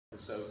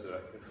Sales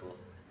Director for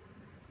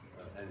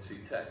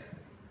NCTech.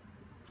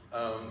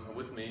 And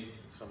with me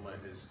somewhere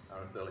is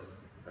Baddeley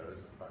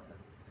back there.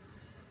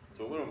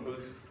 So we're on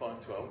booth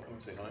 512, come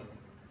and say hi.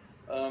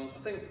 I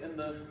think in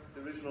the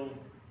original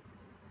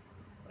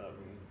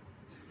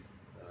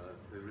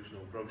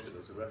brochure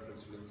there was a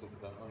reference we're going to talk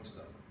about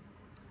Einstein.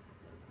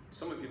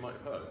 Some of you might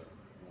have heard,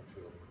 I'm not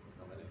sure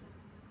how many,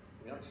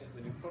 we actually have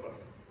a new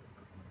product.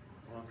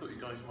 And I thought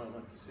you guys might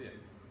like to see it.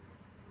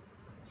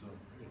 So,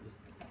 here it is.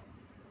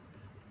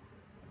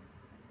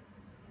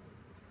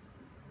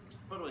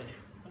 By the way,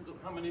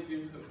 how many of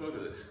you have heard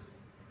of this?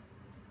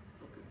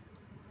 Okay.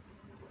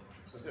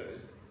 So here it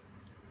is.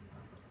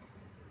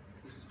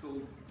 This is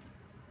called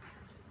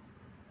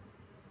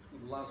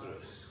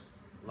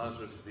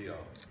LASiris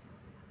VR.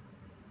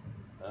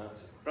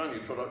 It's a brand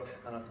new product,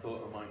 and I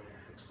thought I might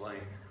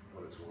explain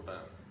what it's all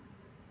about.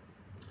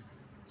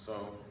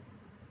 So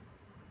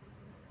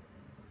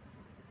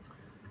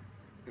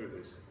here it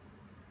is.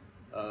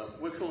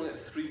 We're calling it a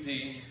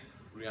 3D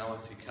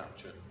reality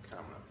capture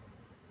camera.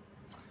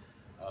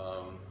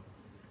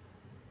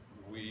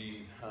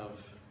 We have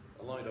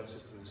a LiDAR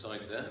system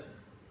inside there,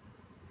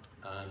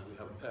 and we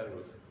have a pair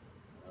of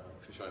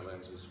fisheye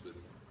lenses with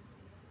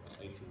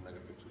 18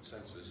 megapixel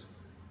sensors,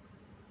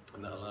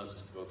 and that allows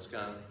us to both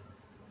scan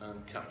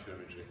and capture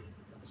imagery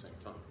at the same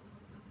time.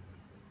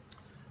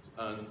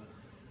 And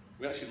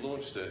we actually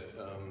launched it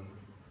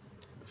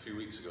a few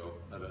weeks ago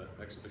at an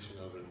exhibition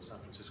over in San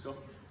Francisco.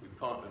 We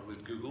partnered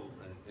with Google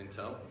and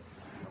Intel,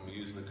 and we're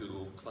using the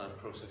Google Cloud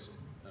Processing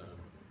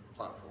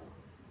platform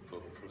for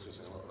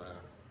processing a lot of our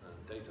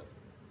data.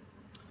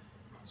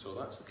 So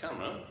that's the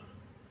camera.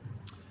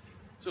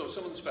 So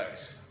some of the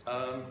specs: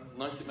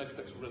 90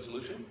 megapixel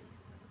resolution.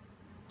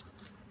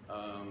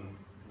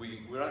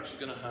 We're actually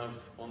going to have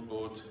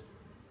onboard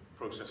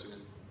processing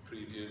and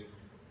preview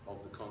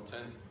of the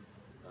content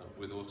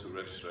with auto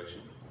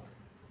registration.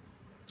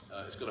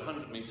 It's got a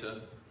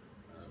 100-meter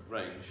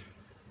range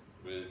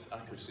with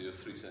accuracy of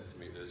 3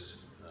 centimeters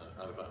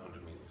at about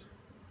 100 meters.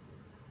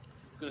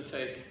 It's going to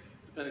take,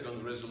 depending on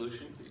the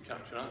resolution that you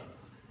capture at,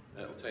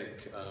 it'll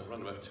take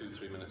around about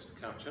 2-3 minutes to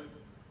capture.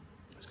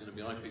 It's going to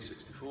be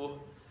IP64.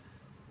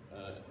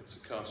 It's a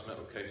cast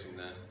metal casing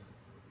there.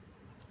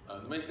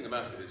 The main thing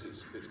about it is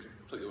it's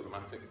completely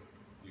automatic.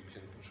 You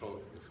can control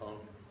it from your phone.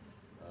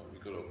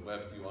 We've got a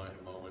web UI at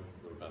the moment.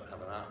 We're about to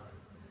have an app.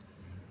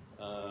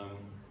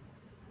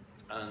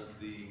 And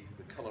the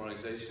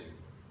colorization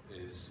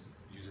is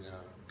using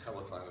our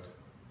color cloud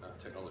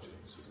technology,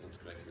 so it's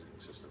integrated in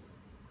the system.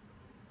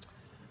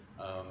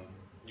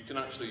 You can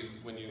actually,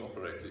 when you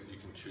operate it, you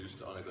can choose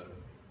to either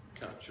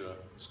capture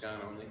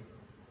scan only,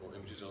 or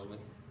images only,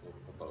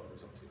 or both.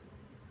 It's up to you.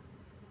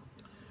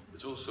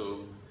 It's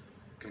also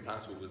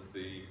compatible with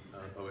the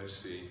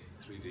OSC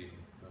 3D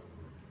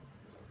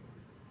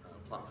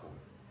platform.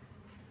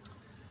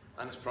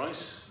 And its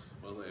price,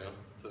 well, they are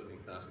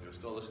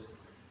 $13,000 US.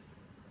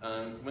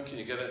 And when can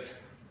you get it?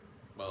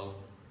 Well,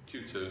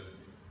 Q2.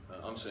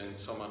 I'm saying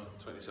summer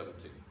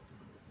 2017.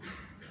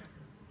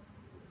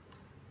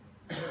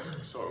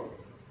 So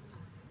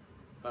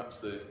that's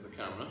the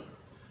camera.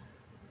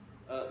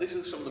 These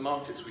are some of the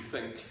markets we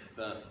think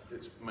that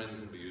it's mainly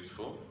going to be used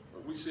for.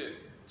 We see it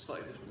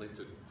slightly differently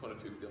to quite a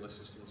few of the other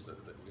systems that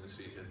you're going to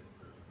see here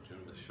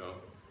during this show.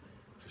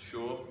 For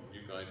sure,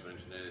 you guys are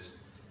engineers,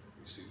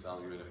 you see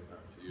value in it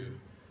for you.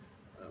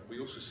 We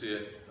also see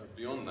it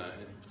beyond that,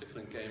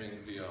 particularly in gaming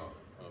and VR.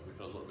 We've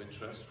got a lot of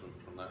interest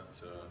from that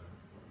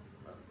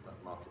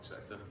market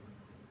sector,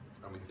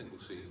 and we think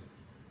we'll see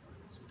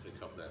some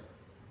take up there.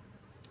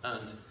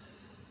 And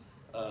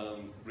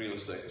real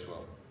estate as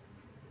well.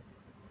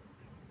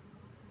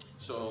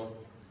 So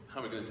how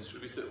are we going to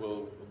distribute it?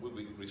 Well, we'll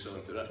be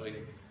reselling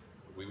directly.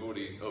 We've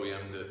already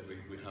OEM'd it.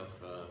 We have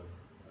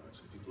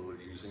some people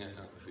already using it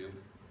out in the field.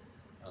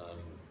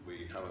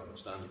 We have a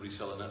standard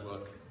reseller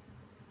network.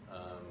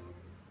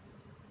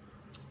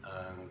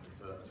 And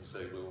as I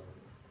say,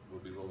 we'll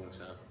be rolling this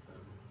out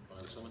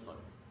by the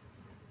summertime.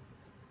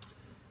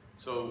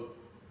 So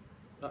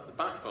the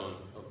backbone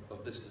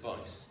of this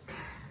device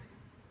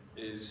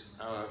is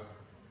our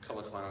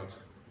color cloud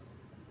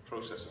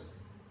processing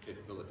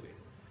capability.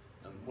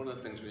 And one of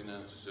the things we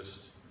announced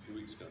just a few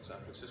weeks ago in San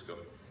Francisco,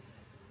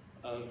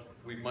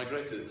 we've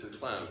migrated it to the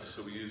cloud.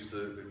 So we use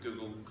the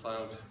Google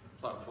Cloud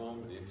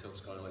platform, the Intel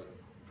Skylake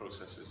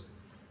processors,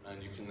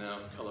 and you can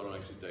now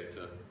colorize your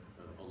data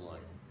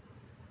online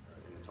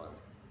in the cloud.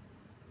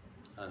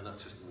 And that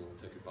system will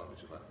take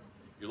advantage of that.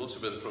 You'll also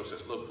be able to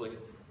process locally,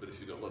 but if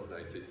you've got log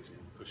data, you can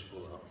push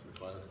all that up to the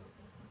cloud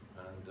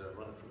and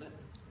run it from there.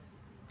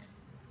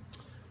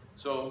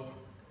 So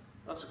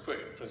that's a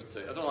quick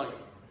presentation. I don't like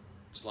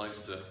slides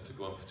to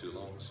go on for too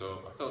long,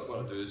 so I thought what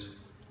I'd do is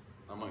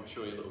I might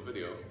show you a little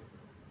video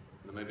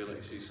and then maybe let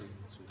you see some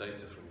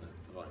data from the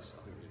device.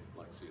 I think you'd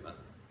like to see that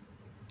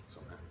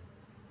somehow.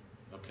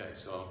 Okay,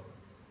 so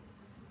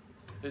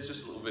here's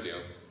just a little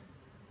video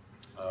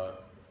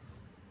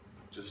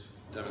just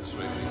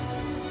demonstrating.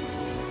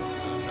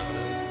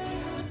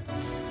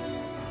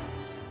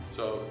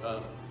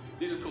 So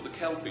these are called the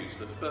kelpies.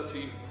 They're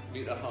 30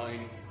 metre high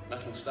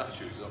metal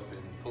statues up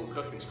in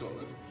Falkirk in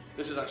Scotland.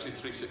 This is actually a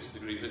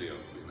 360-degree video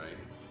we made.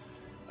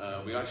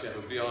 We actually have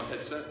a VR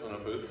headset on our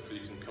booth, so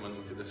you can come and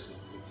look at this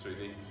in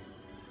 3D.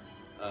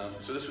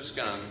 So this was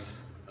scanned.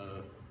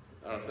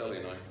 Araceli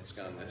and I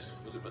scanned this.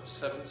 Was it about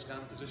 7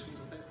 scan positions,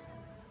 I think?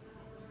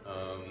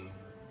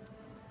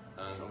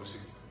 And obviously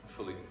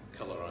fully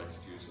colorized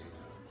using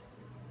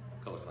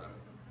color cloud.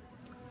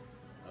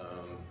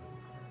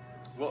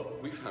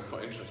 What we found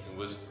quite interesting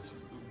was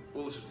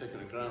all this was taken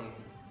at ground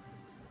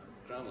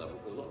level,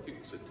 but a lot of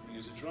people said to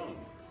use a drone.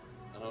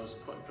 And I was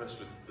quite impressed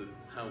with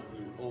how we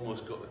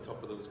almost got the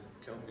top of those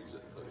kelpies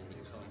at 30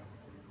 meters high.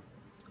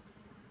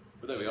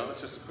 But there we are,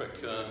 that's just a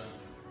quick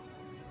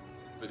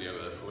video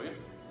there for you.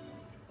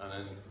 And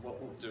then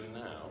what we'll do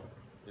now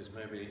is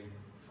maybe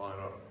fire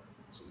up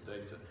some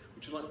data.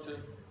 Would you like to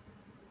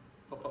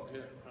pop up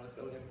here,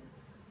 Araceli?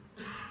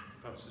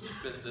 Perhaps just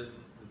spin the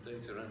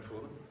data around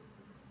for them.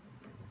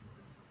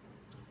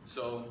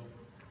 So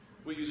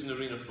we're using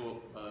Arena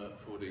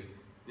 4D.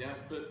 The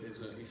output is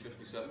an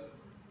E57,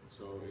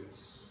 so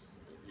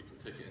you can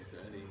take it into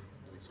any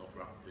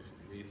software application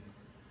you need.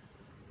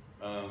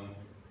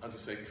 As I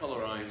say,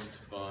 colorized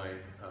by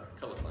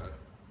color cloud.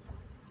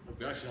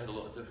 We actually had a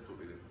lot of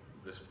difficulty with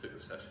this particular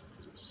session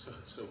because it was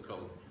so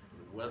cold and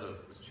the weather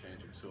was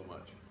changing so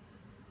much,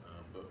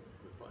 but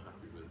we're quite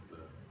happy with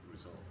the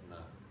result from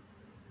that.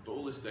 But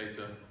all this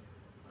data,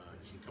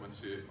 you can come and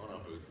see it on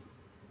our booth,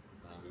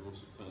 and we've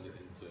also turned it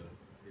into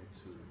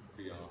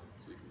VR,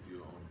 so you can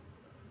view it on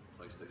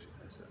PlayStation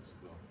headsets as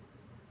well.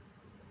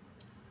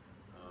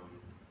 I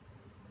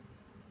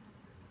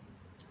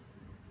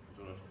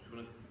don't know if you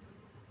want to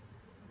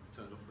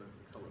turn off the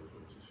colour as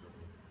well to show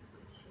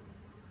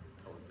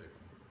colour data.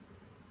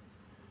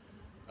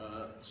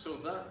 So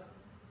that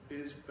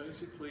is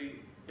basically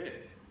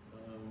it.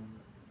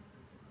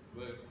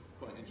 We're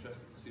quite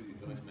interested to see what you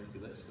guys make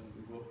of this, and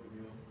we welcome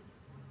your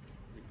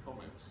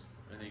comments.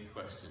 Any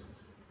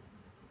questions?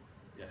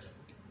 Yes?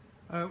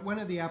 One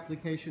of the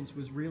applications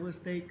was real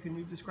estate. Can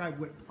you describe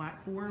what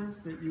platforms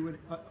that you would,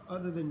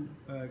 other than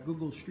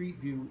Google Street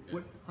View,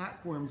 what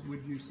platforms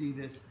would you see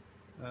this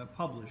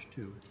published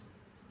to?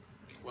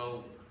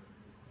 Well,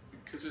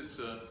 because it's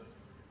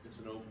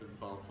an open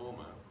file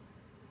format,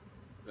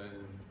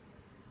 then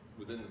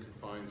within the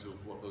confines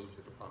of what those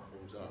particular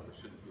platforms are, there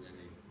shouldn't be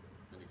any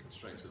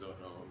constraints. I don't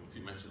know. I mean, if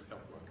you mention a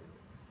couple, I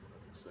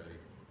can say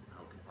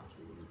how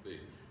compatible it would be.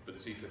 But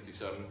it's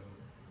E57.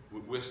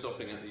 We're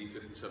stopping at the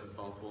E57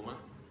 file format,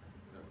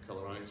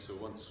 colorized. So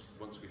once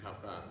we have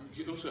that,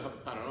 you could also have the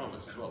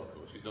panoramas as well. Of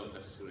course, you don't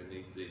necessarily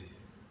need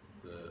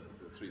the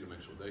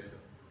three-dimensional data.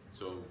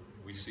 So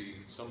we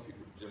see some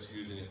people just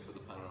using it for the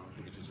panoramic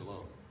images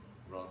alone,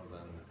 rather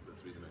than the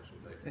three-dimensional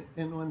data.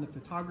 And on the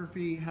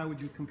photography, how would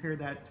you compare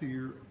that to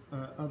your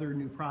other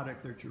new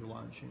product that you're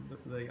launching,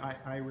 the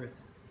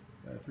Iris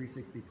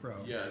 360 Pro?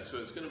 Yeah, so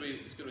it's going to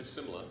be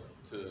similar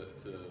to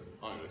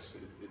Iris.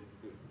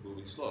 It will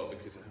be slow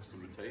because it has to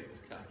rotate to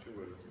capture,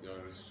 whereas the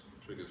Iris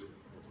triggers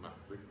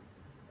automatically.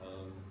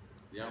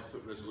 The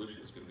output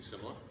resolution is going to be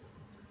similar.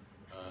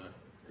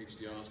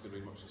 HDR is going to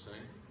be much the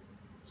same.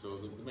 So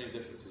the main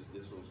difference is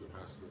this also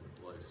has the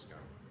laser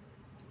scan.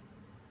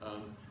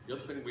 The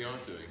other thing we are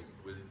doing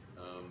with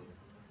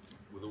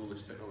all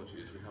this technology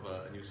is we have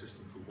a new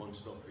system called One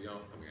Stop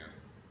VR coming out.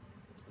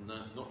 And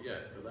that, not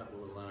yet, but that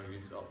will allow you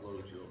to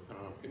upload your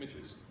panoramic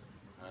images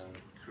and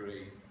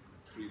create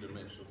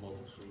three-dimensional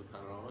models from the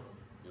panorama,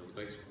 the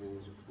basic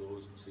walls and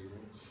floors and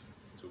ceilings.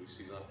 So we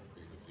see that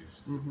being of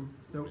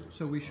use.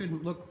 So we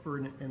shouldn't look for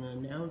an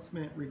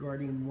announcement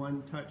regarding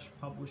one-touch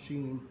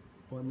publishing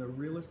on the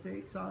real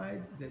estate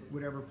side, that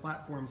whatever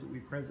platforms that we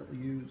presently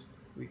use,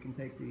 we can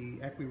take the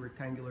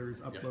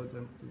equi-rectangulars, upload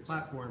them to the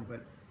platform,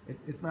 but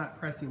it's not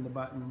pressing the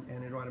button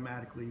and it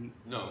automatically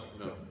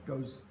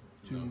goes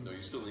to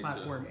you still need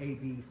platform A,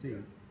 B, C.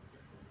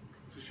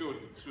 For sure,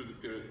 through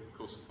the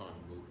course of time,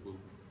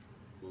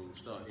 we'll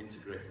start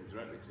integrating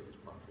directly to those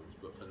platforms,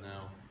 but for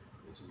now,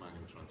 it's a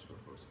manual transfer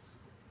process.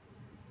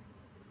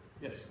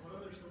 Yes? What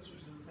other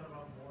sensors does this have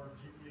on board?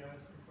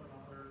 GPS, input,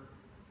 other?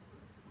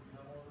 Does it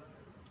have all of that?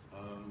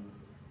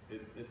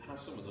 It has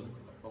some of them.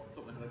 Off the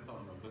top of my head, I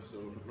can't remember,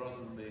 so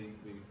rather than me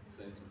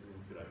saying something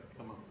incorrect,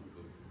 come up to the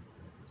booth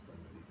and explain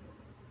the detail.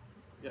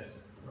 Yes?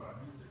 So I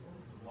missed it. What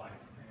was the light?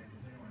 And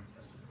has anyone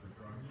tested for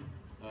drug?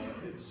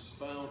 It's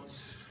about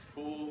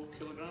 4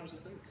 kilograms, I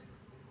think,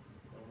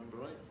 if I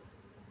remember right.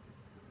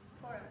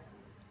 4 hours.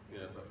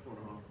 Yeah, about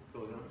 4.5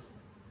 kilograms.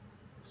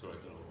 Sorry,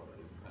 I don't know what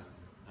that is in pounds.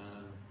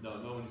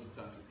 No one's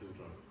attached it to a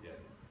drug yet.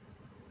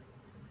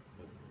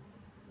 But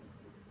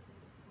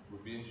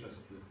we'll be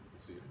interested to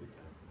see if they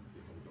can and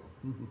see how we go.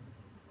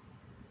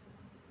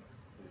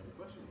 Any other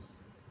questions?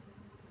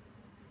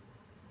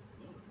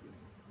 No? Good.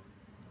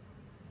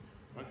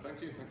 Right,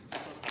 thank you.